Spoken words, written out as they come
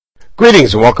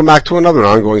Greetings and welcome back to another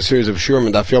ongoing series of Shurim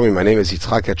and Daf Yomi. My name is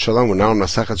Yitzchak Etshalom. We're now on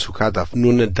Masechet Sukkot Daf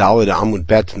Nun Daled Amud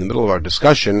Bet in the middle of our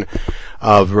discussion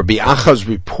of Rabbi Acha's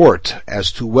report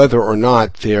as to whether or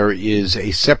not there is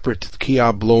a separate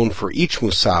tkiyah blown for each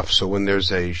musaf. So when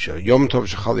there's a Yom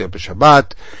Tov Shechal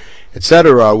B'Shabbat,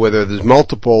 etc., whether there's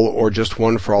multiple or just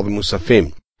one for all the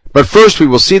musafim. But first we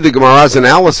will see the Gemara's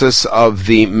analysis of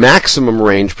the maximum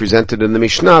range presented in the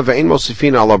Mishnah. Ve'ein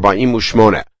mosifin al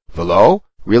 48 v'lo.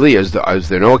 Really, is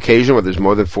there no occasion where there's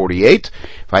more than 48?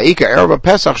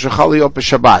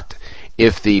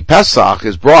 If the Pesach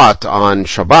is brought on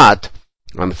Shabbat,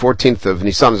 on the 14th of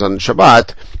Nisan is on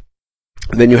Shabbat,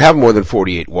 then you have more than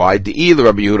 48. Why? According to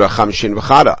Rabbi Yehuda,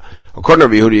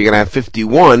 you're going to have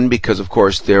 51 because, of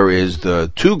course, there is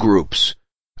the two groups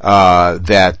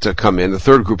that come in. The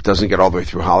third group doesn't get all the way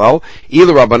through Hallel.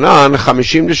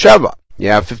 You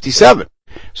have 57.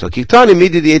 So Kitani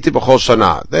mididiyeti b'chol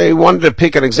shana. They wanted to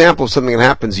pick an example of something that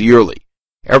happens yearly.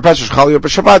 So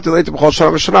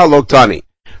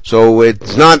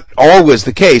it's not always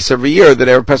the case every year that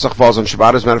Erev Pesach falls on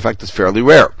Shabbat. As a matter of fact, it's fairly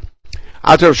rare.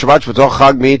 But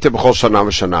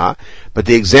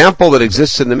the example that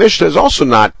exists in the Mishnah is also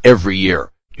not every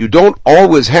year. You don't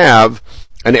always have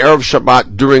an Erev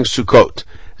Shabbat during Sukkot.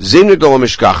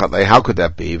 How could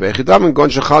that be?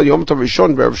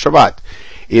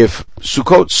 If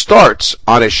Sukkot starts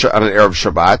on an Erev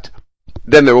Shabbat,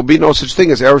 then there will be no such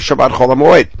thing as Erev Shabbat Chol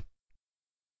HaMoed.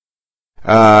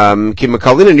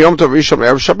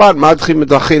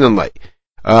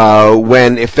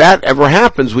 If that ever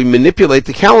happens, we manipulate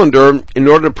the calendar in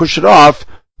order to push it off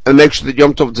and make sure that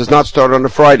Yom Tov does not start on a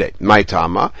Friday.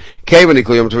 Maitama.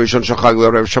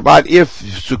 If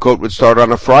Sukkot would start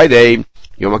on a Friday,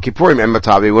 Yom Kippurim,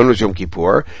 Ematavi, when was Yom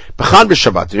Kippur? B'chad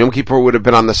b'Shabbat. Yom Kippur would have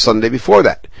been on the Sunday before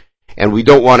that. And we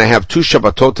don't want to have two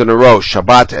Shabbatot in a row,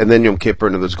 Shabbat and then Yom Kippur.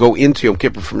 In other words, go into Yom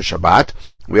Kippur from Shabbat.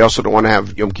 We also don't want to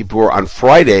have Yom Kippur on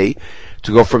Friday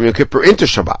to go from Yom Kippur into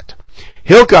Shabbat.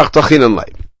 Hilkach tachin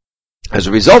lei. As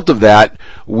a result of that,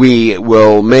 we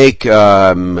will make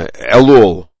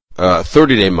Elul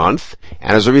 30-day month,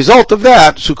 and as a result of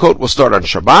that, Sukkot will start on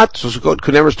Shabbat, so Sukkot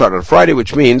could never start on Friday,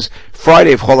 which means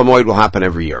Friday of Chol HaMoed will happen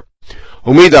every year.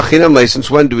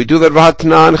 Since when do we do that?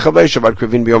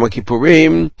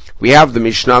 We have the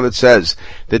Mishnah that says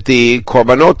that the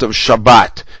Korbanot of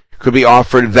Shabbat could be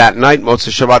offered that night, Motzei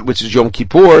Shabbat, which is Yom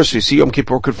Kippur, so you see Yom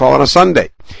Kippur could fall on a Sunday.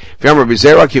 When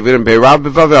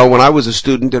I was a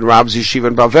student in Rab's Yeshiva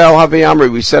in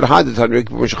Bavel, we said,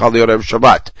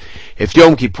 if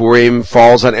Yom Kippurim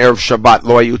falls on Erev Shabbat,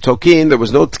 Lo Hayu Tokin, there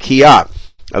was no tkiyah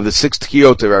of the 6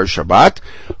 tkiyot of Erev Shabbat.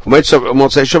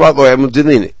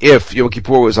 If Yom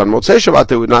Kippur was on Motzei Shabbat,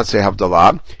 they would not say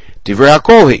Havdalah. Divrei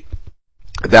HaKolhi.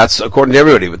 That's according to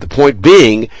everybody. But the point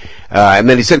being, and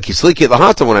then he said, Kisliki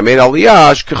lahata, when I made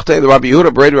Aliyah, the Rabbi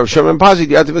Yehuda, Rabbi Shimon ben Pazi,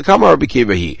 Rabbi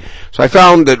Kiva. So I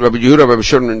found that Rabbi Yehuda, Rabbi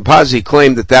Shimon ben Pazi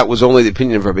claimed that was only the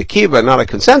opinion of Rabbi Kiva, not a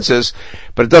consensus,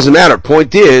 but it doesn't matter.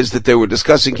 Point is that they were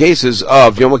discussing cases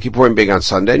of Yom Kippurim being on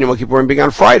Sunday and Yom Kippurim being on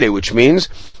Friday, which means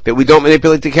that we don't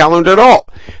manipulate the calendar at all.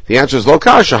 The answer is Lo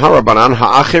kasha harabanan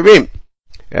ha'achirim.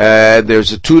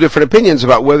 There's two different opinions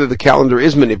about whether the calendar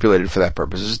is manipulated for that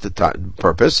purpose. This is the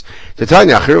purpose.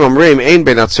 Tanya Achirim Amrim Ein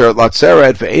Ben Atzeret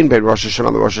Latzeret ve'Ein Ben Rosh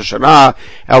Hashanah Rosh Hashanah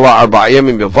Ela Arba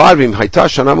Yamim Bilvad V'Im Hayta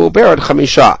Shana Mu'Beret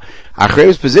Chamisha.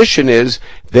 Achirim's position is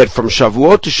that from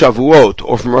Shavuot to Shavuot,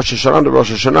 or from Rosh Hashanah to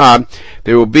Rosh Hashanah,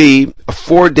 there will be a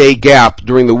 4-day gap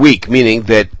during the week, meaning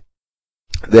that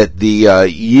the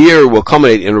year will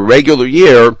culminate in a regular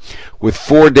year with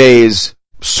 4 days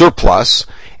surplus,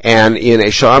 and in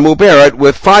a Shana Mu'Beret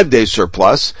with 5 days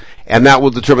surplus, and that will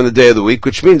determine the day of the week,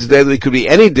 which means the day of the week could be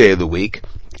any day of the week,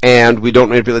 and we don't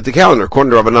manipulate the calendar.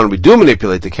 According to Rabbanan, we do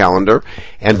manipulate the calendar,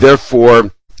 and therefore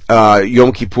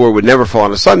Yom Kippur would never fall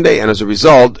on a Sunday, and as a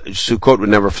result, Sukkot would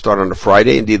never start on a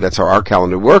Friday. Indeed, that's how our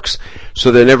calendar works.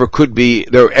 So there never could be,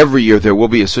 every year there will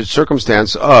be a such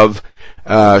circumstance of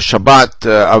Shabbat,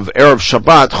 of Erev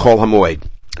Shabbat Chol HaMoed.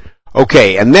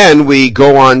 Okay, and then we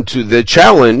go on to the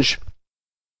challenge.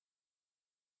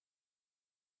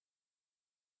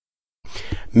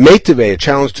 Meitive, a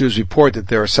challenge to his report that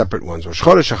there are separate ones. Rosh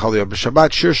Chodesh, Achal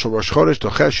B'Shabbat, Shir Shel Rosh Chodesh,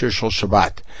 Tochel Shir Shel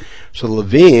Shabbat. So the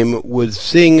Levim would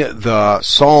sing the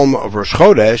Psalm of Rosh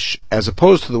Chodesh as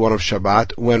opposed to the one of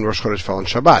Shabbat when Rosh Chodesh fell on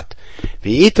Shabbat.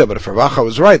 V'yita, but if Ravacha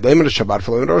was right, Leimer Shabbat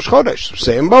for Leimer Rosh Chodesh. So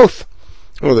say them both.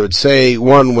 Or they would say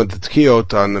one with the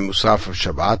tkiyot on the Musaf of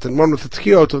Shabbat and one with the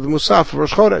tkiyot of the Musaf of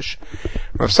Rosh Chodesh.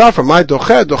 Rav Safra, my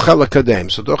doche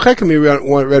l'kadem. So doche can be read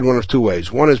one of two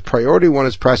ways. One is priority, one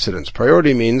is precedence.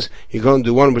 Priority means you're going to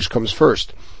do one which comes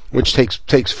first. which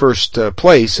takes first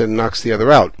place and knocks the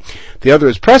other out. The other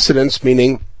is precedence,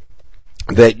 meaning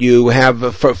that you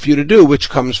have for you to do which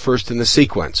comes first in the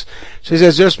sequence. So he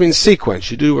says just means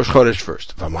sequence. You do Rosh Chodesh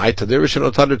first. We have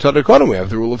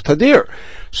the rule of Tadir.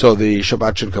 So the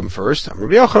Shabbat should come first. It's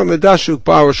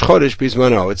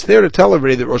there to tell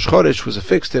everybody that Rosh Chodesh was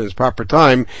affixed in its proper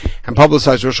time and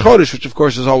publicize Rosh Chodesh, which of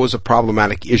course is always a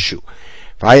problematic issue.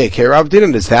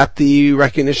 Is that the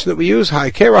recognition that we use? We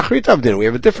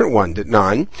have a different one.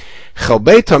 The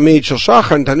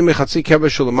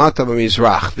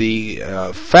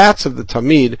fats of the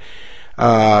Tamid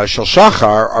Shel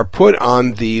Shachar are put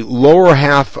on the lower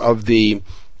half of the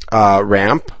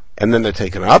ramp, and then they're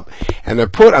taken up, and they're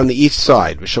put on the east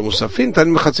side. Musafin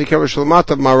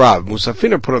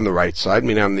are put on the right side,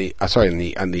 meaning on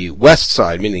the west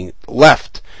side, meaning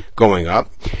left, going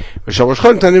up. And the Rosh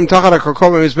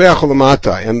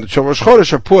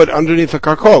Chodesh are put underneath the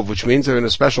Karkov, which means they're in a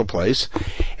special place,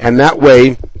 and that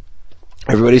way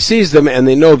everybody sees them and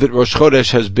they know that Rosh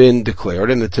Chodesh has been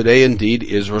declared, and that today indeed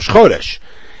is Rosh Chodesh.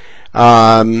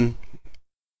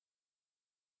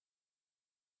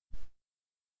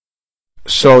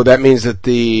 So that means that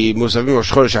the Musavim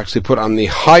Rosh Chodesh actually put on the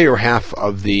higher half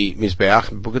of the Mizbeach,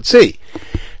 people could see.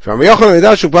 And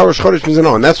that's where Rabbi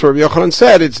Yochanan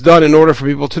said it's done in order for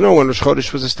people to know when Rosh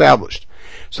Chodesh was established.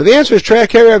 So the answer is Trei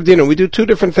HaKeri Avdina. We do two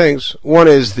different things. One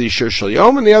is the Shir Shel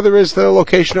Yom, and the other is the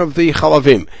location of the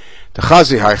Chalavim. The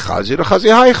Chazi Hai Chazi, the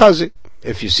Chazi Hai Chazi.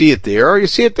 If you see it there, or you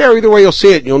see it there, either way you'll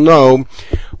see it, and you'll know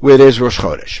where it is Rosh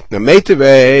Chodesh. Now,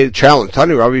 Meiteve, challenge,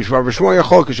 Tani Rabbi Shmuel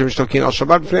Yachol, Kashem Shtokin Al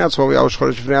Shabbat B'nei Atzmo, Rosh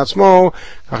Chodesh B'nei Atzmo,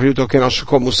 Kach Yutokin Al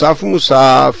Shekol Musaf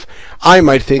Musaf. I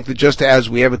might think that just as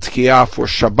we have a Tkiyah for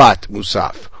Shabbat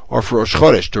Musaf, or for Rosh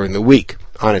Chodesh during the week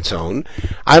on its own,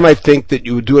 I might think that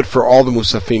you would do it for all the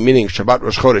Musafim, meaning Shabbat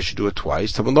Rosh Chodesh, you do it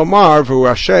twice. Tamid Lomar,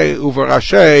 V'Rashei,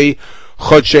 U'V'Rashei,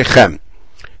 Chodshechem.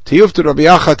 Tiyufta Rabbi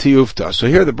Yacha Tiyufta. So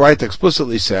here the Braita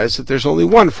explicitly says that there's only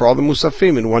one for all the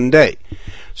Musafim in one day.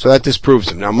 So that disproves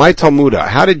them. Now, my Talmuda,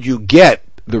 how did you get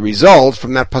the result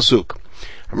from that pasuk?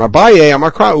 Amarbaye,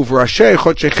 Amarkra, Uvrashe,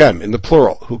 Chodshechem, in the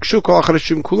plural. Hukshu kol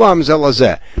hachadashim kulam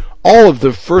zelazeh. All of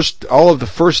the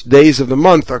first days of the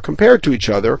month are compared to each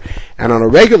other, and on a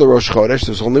regular Rosh Chodesh,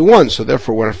 there's only one. So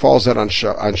therefore, when it falls out on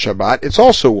Shabbat, it's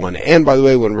also one. And by the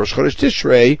way, when Rosh Chodesh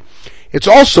Tishrei, it's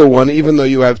also one, even though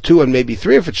you have two and maybe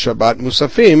three if it's Shabbat,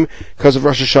 Musafim, because of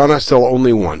Rosh Hashanah, still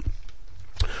only one.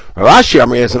 Rashi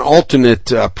Amri has an alternate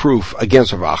proof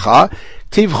against Rav Acha.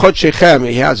 Tiv Chodshechem,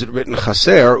 he has it written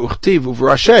Chaser, Uchtiv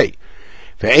Uvrashei.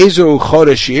 Ve'ezu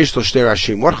Chodesh yesh lo shtei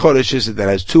rashim. What Chodesh is it that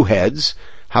has two heads?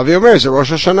 Havi Omer is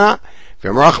Rosh Hashanah.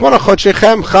 Ve'emar Achmana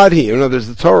Chodshechem Chadhi. In other words,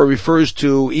 the Torah refers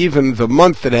to even the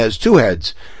month that has two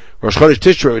heads. Rosh Chodesh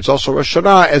Tishrei, it's also Rosh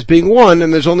Hashanah, as being one,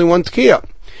 and there's only one Tkiyah.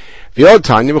 What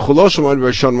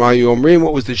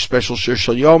was the special Shir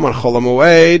Shel Yom on Chol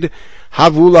HaMoed?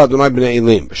 Havula Adonai B'nei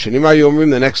Elim. B'Shenima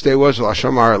Yomrim, the next day was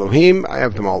L'Ashamar Elohim. I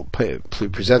have them all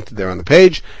presented there on the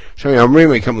page. Shem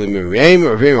Yomrim, Ekam L'Miriam,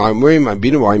 Ravim Yomrim,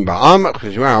 Abinu V'Ayim Ba'am,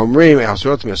 Cheshima Yomrim,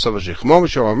 Ehasorot Me'asov Ha'Shechmom,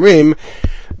 Shem Yomrim,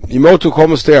 Yimotu Kol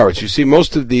Mostei. You see,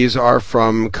 most of these are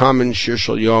from common Shir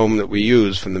Shel Yom that we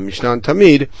use from the Mishnah and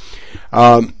Tamid,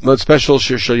 but special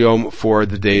Shir Shel Yom for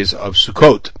the days of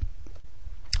Sukkot.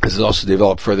 This is also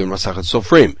developed further in Masachet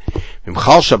Sofrim. If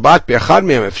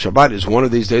Shabbat is one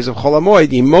of these days of Chol HaMoed,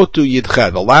 Yimotu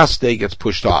Yidcheh, the last day gets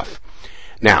pushed off.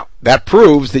 Now, that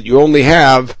proves that you only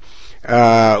have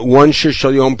one Shir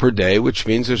Shel Yom per day, which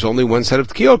means there's only one set of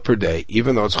Tkiyot per day,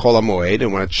 even though it's Chol HaMoed,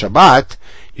 and when it's Shabbat,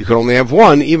 you can only have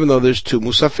one, even though there's two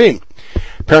Musafim.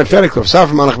 Parenthetically, Rav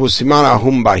Safra Manach Bu Simana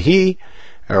Ahum Bahi,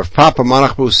 Rav Papa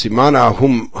Manach Bu Simana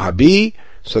Ahum Habi.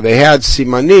 So they had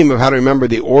simanim of how to remember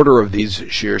the order of these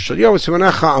Shir Shel Yom.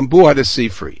 Simanacha Ambuah de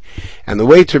Sifri. And the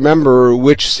way to remember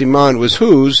which siman was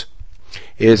whose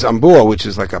is Ambuah, which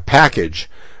is like a package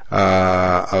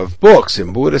of books.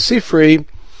 Ambuah de Sifri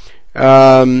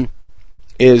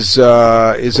is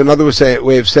another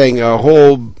way of saying a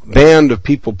whole band of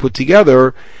people put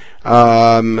together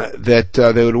that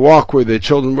they would walk where the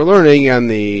children were learning, and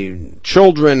the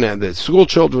children and the school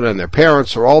children and their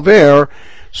parents are all there.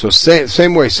 So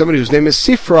same way, somebody whose name is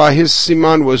Sifra, his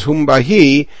siman was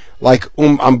Humbahi, like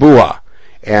Ambua.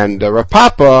 And Rav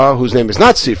Papa, whose name is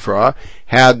not Sifra,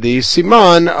 had the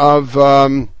siman of,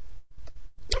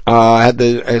 had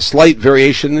a slight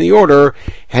variation in the order,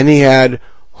 and he had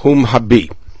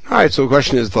Habi. Alright, so the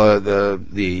question is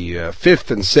the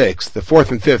fifth and sixth, the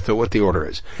fourth and fifth, what the order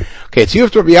is. Okay,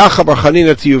 Tiyufta Rabbi Yacha Bar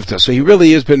Chanina Tiyufta. So he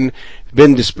really has been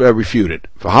refuted.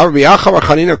 But he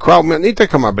quoted a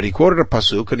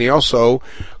pasuk, and he also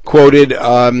quoted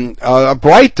a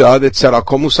Braita that said Al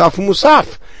Kol Musaf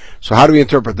Musaf. So how do we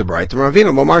interpret the Braita?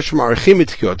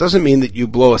 It doesn't mean that you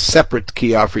blow a separate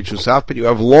tkiyah for each musaf, but you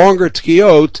have longer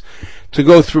tkiyot to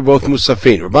go through both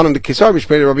musafin. Rabbanan de Kisar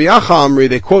Mishpei Rabbi Yacha Amri,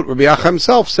 they quote Rabbi Yacha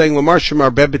himself saying, Lamar Shemar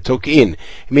Bebetokin.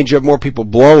 It means you have more people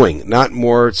blowing, not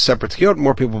more separate tkiyot,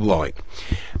 more people blowing.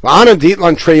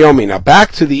 Now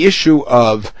back to the issue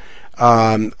of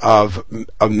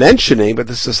mentioning, but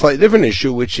this is a slightly different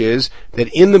issue, which is that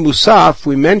in the Musaf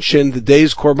we mention the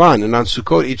day's Korban, and on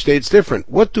Sukkot each day it's different.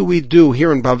 What do we do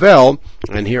here in Bavel,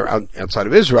 and here outside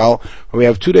of Israel, where we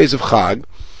have 2 days of Chag?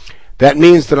 That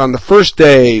means that on the first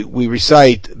day we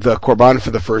recite the Korban for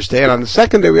the first day, and on the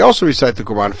second day we also recite the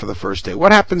Korban for the first day.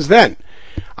 What happens then?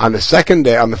 On the second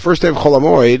day, on the first day of Chol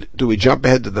HaMoed, do we jump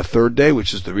ahead to the third day,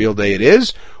 which is the real day it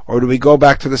is, or do we go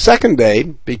back to the second day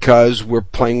because we're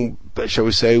playing, shall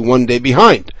we say, 1 day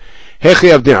behind? He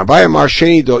says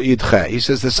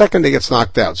the second day gets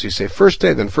knocked out. So you say first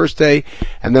day,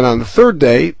 and then on the third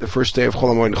day, the first day of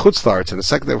Chol HaMoed in Chutz La'aretz, and the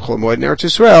second day of Chol HaMoed in Eretz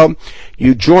Yisrael,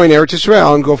 you join Eretz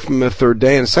Yisrael and go from the third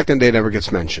day, and the second day never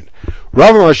gets mentioned.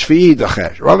 Rava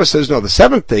says no, the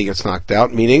seventh day gets knocked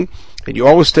out, meaning that you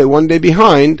always stay 1 day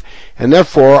behind, and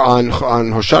therefore on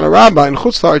Hoshana Rabbah in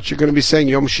Chutz La'aretz you're going to be saying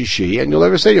Yom Shishi, and you'll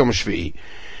never say Yom Shvi'i.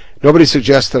 Nobody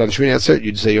suggests that on Shmini Atzeret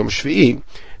you'd say Yom Shvi'i.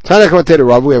 Tana Kamatei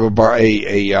Rav, we have a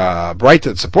Braita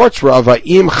that supports Rav.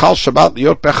 Im Chal Shabbat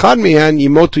Liot Bechad Mihan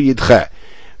Yimotu Yidche.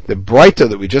 The Braita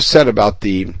that we just said about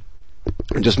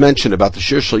I just mentioned about the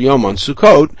Shir Shel Yom on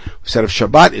Sukkot, we said if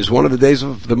Shabbat is one of the days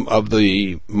of the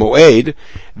Moed,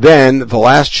 then the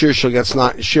last Shir gets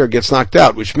knocked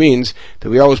out, which means that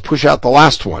we always push out the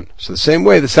last one. So the same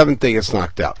way the seventh day gets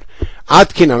knocked out.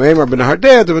 Atkin Amemar ben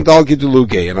Nahardea the Vendal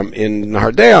Gideluge, and in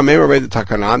Nahardea Amemar read the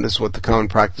Takanan. This is what the common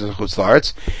practice in Chutz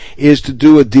La'aretz is, to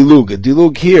do a dilug. A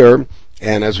dilug here,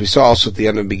 and as we saw also at the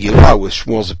end of Megillah with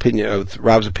Shmuel's opinion, with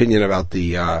Rav's opinion about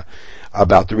the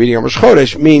reading of Rosh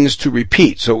Chodesh, means to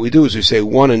repeat. So what we do is we say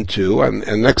 1 and 2, and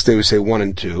the next day we say 1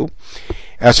 and 2.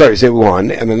 We say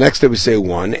 1, and the next day we say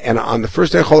 1, and on the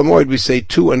first day of Chol HaMoed we say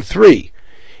 2 and 3.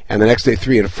 And the next day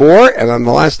 3 and 4, and on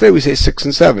the last day we say 6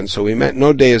 and 7. So we meant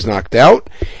no day is knocked out,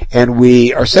 and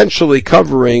we are essentially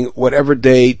covering whatever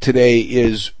day today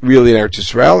is really in Eretz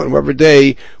Yisrael, and whatever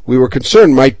day we were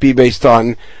concerned might be based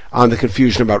on the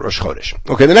confusion about Rosh Chodesh.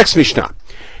 Okay, the next Mishnah.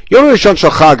 So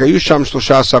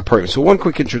one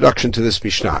quick introduction to this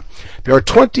Mishnah. There are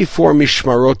 24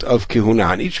 Mishmarot of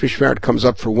Kehuna, and each Mishmarat comes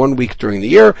up for 1 week during the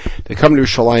year. They come to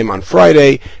Yerushalayim on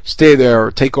Friday, stay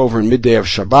there, take over in midday of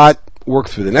Shabbat, work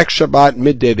through the next Shabbat,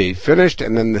 midday they finished,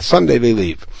 and then the Sunday they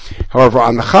leave. However,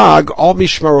 on the Chag, all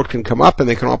Mishmarot can come up and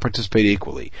they can all participate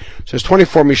equally. So there's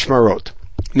 24 Mishmarot.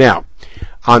 Now,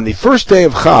 on the first day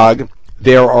of Chag,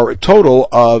 there are a total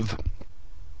of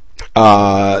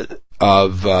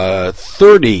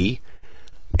 30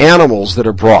 animals that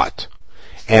are brought.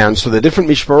 And so the different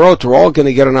Mishmarot are all going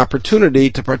to get an opportunity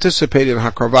to participate in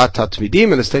Hakarvat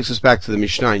Tatmidim, and this takes us back to the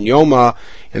Mishnah in Yoma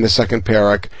in the second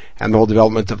parak, and the whole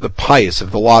development of the pious,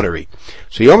 of the lottery.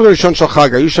 So Yom Rishon Shel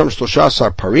Chag Ayusham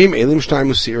 13 Parim Elim 2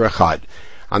 U'Seir Echad.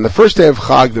 On the first day of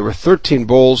Chag, there were 13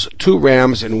 bulls, 2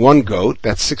 rams, and 1 goat.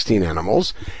 That's 16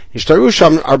 animals.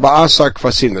 Yishtarusham 14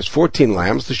 kvasim. There's 14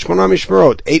 lambs. The Shmona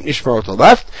Mishmarot. 8 Mishmarot are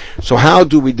left. So how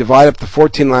do we divide up the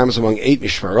 14 lambs among 8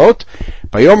 Mishmarot?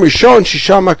 Bayom Rishon, 6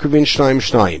 makrivin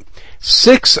 2.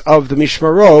 6 of the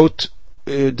Mishmarot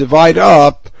divide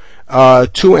up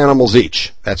 2 animals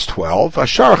each. That's 12.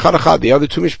 Ashar Echad Echad. The other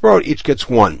 2 Mishmarot each gets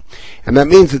 1. And that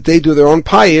means that they do their own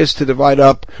pious to divide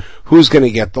up who's going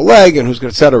to get the leg and who's going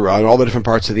to, etc., and all the different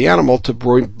parts of the animal to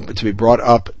be brought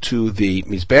up to the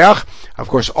Mizbeach. Of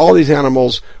course, all these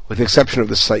animals, with the exception of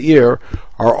the Sa'ir,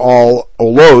 are all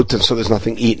olot, and so there's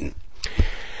nothing eaten.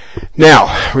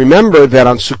 Now, remember that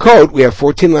on Sukkot, we have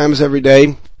 14 lambs every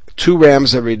day, 2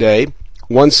 rams every day,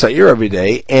 1 Sa'ir every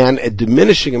day, and a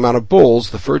diminishing amount of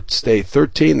bulls, the first day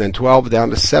 13, then 12, down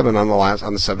to 7 on the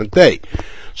 7th day.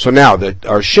 So now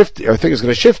our thing is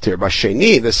going to shift here. By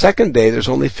Sheni, the second day, there's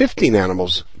only 15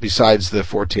 animals besides the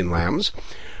 14 lambs.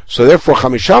 So therefore,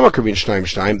 Chamishama Kavin Shnaim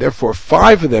Shnaim, therefore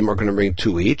 5 of them are going to bring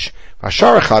 2 each.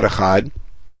 Vashar Echad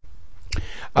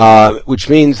Echad, which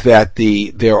means that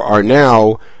there are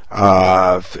now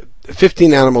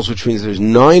 15 animals, which means there's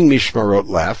 9 Mishmarot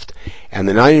left, and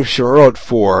the 9 Mishmarot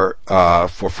for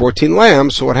 14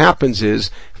 lambs. So what happens is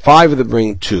 5 of them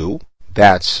bring 2.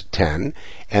 that's 10.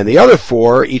 And the other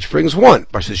 4 each brings 1.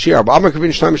 It might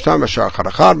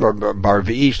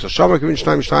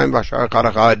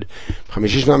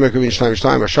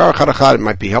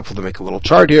be helpful to make a little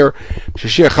chart here.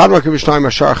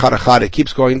 It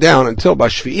keeps going down until on the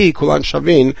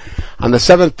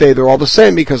 7th day they're all the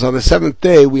same, because on the 7th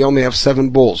day we only have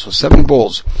 7 bulls. So 7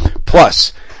 bulls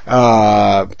plus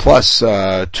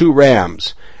 2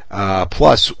 rams,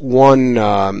 plus one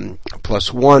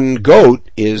goat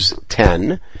is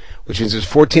 10, which means there's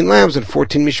 14 lambs and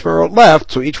 14 mishmarot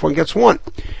left, so each one gets 1.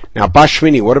 Now,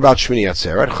 Bashmini, what about Shmini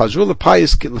Atzeret?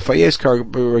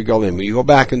 You go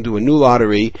back and do a new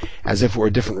lottery as if it were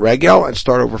a different regel and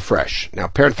start over fresh. Now,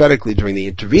 parenthetically, during the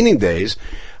intervening days,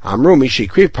 whoever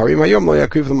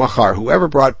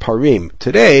brought parim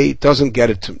today doesn't get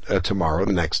it tomorrow,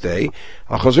 the next day.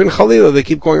 They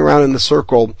keep going around in the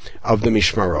circle of the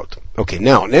mishmarot. Okay,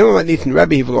 now,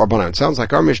 it sounds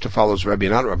like our Mishnah follows Rebbe,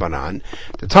 not Rabbanan.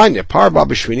 The Tanya, par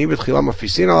b'shmini b'tchila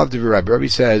mafisin alav divrei Rebbe. Rebbe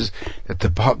says that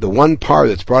the one par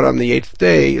that's brought on the 8th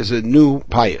day is a new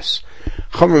pious.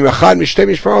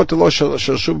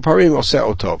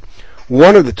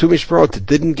 One of the 2 mishmarot that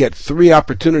didn't get 3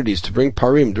 opportunities to bring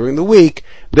parim during the week,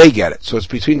 they get it. So it's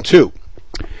between 2.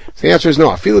 So the answer is no.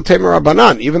 Afilu temer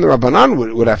Rabbanan. Even the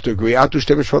Rabbanan would have to agree. There's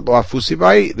 2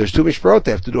 mishmarot.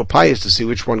 They have to do a pious to see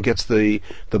which one gets the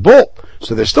bull.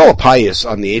 So there's still a pious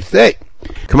on the 8th day.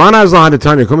 So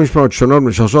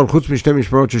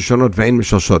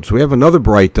we have another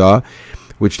Braita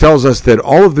which tells us that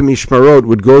all of the mishmarot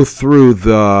would go through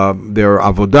their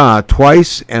avodah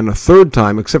twice and a third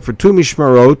time, except for 2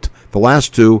 mishmarot, the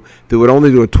last 2, they would only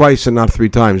do it twice and not 3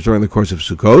 times during the course of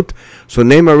Sukkot. So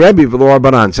Nema Rebbe v'lo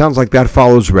Rabbanan. Sounds like that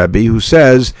follows Rebbe, who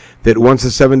says that once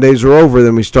the 7 days are over,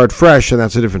 then we start fresh, and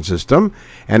that's a different system,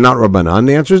 and not Rabbanan.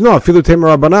 The answer is no. Afilu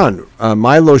Tema Rabbanan.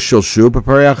 Milo Shilshu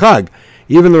Paparei Achag.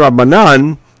 Even the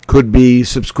Rabbanan could be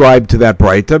subscribed to that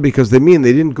Braita, because they mean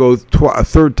they didn't go a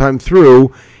third time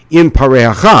through in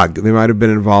Parei HaChag. They might have been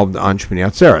involved on Shmini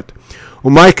Atzeret.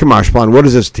 Umay Kamashplan, what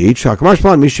does this teach?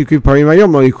 Kamashplan, Mishikriv Parim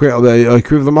Hayom,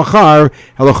 Ikriv L'Machar,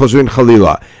 Elachozrin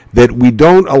Chalila. That we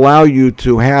don't allow you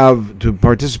to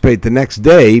participate the next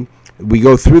day. We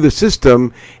go through the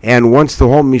system, and once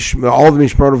all the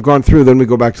mishmarot have gone through, then we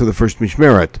go back to the first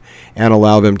mishmeret and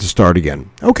allow them to start again.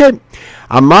 Okay.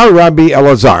 Amar Rabbi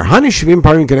Elazar, Hani Shivim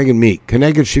Parim Keneged Mi,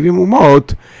 Keneged Shivim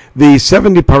Umot. The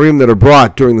 70 parim that are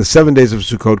brought during the 7 days of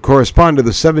Sukkot correspond to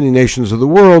the 70 nations of the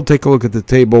world. Take a look at the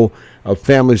table of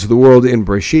families of the world in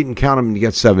Breshit and count them, and you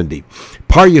get 70.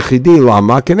 Par Yechidi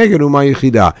Lama Keneged Uma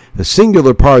Yechida. The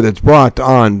singular par that's brought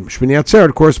on Shmini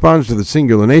Atzeret corresponds to the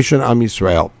singular nation, Am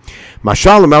Yisrael.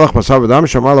 Mashal Melech Masar V'dam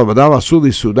Shamar Lavadav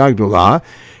Asuli Sudah Gdola.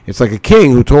 It's like a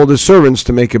king who told his servants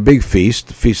to make a big feast.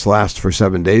 The feast lasts for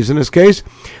 7 days in this case.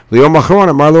 Liyom Acharon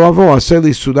Amar Lo Avo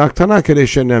Aseli Sudah Ktana Kedei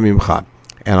She'nem Imcha.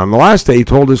 And on the last day, he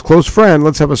told his close friend,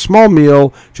 let's have a small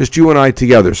meal, just you and I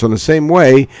together. So in the same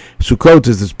way, Sukkot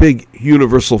is this big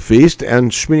universal feast,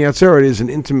 and Shmini Atzeret is an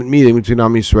intimate meeting between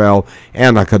Am Yisrael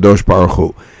and HaKadosh Baruch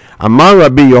Hu. Amar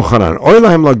Rabbi Yochanan, Oy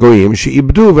lahem lagoyim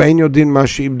she'ibdu ve'en yodin ma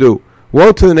she'ibdu.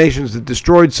 Woe to the nations that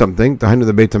destroyed something, the Hainu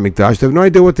the Beit HaMikdash, they have no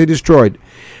idea what they destroyed.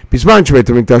 Bisman she'Beit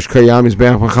HaMikdash kayam is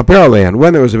be'ach v'chaper alein.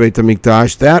 When there was a Beit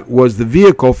HaMikdash, that was the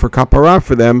vehicle for kapara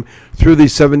for them through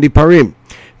these 70 parim.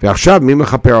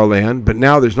 But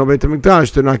now there's no Beit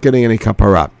HaMikdash, they're not getting any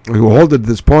kapara. We will hold it at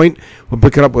this point. We'll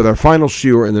pick it up with our final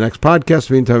shiur in the next podcast.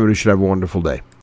 Meantime, we should have a wonderful day.